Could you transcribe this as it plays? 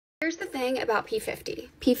Here's the thing about P50.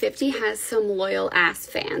 P50 has some loyal ass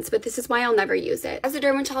fans, but this is why I'll never use it. As a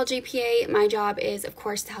dermatology PA, my job is, of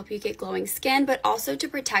course, to help you get glowing skin, but also to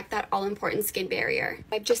protect that all-important skin barrier.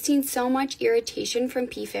 I've just seen so much irritation from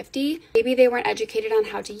P50. Maybe they weren't educated on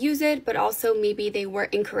how to use it, but also maybe they were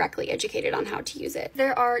incorrectly educated on how to use it.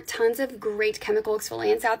 There are tons of great chemical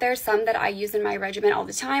exfoliants out there, some that I use in my regimen all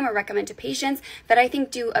the time or recommend to patients that I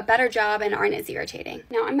think do a better job and aren't as irritating.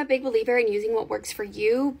 Now, I'm a big believer in using what works for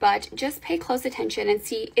you, but just pay close attention and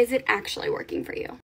see, is it actually working for you?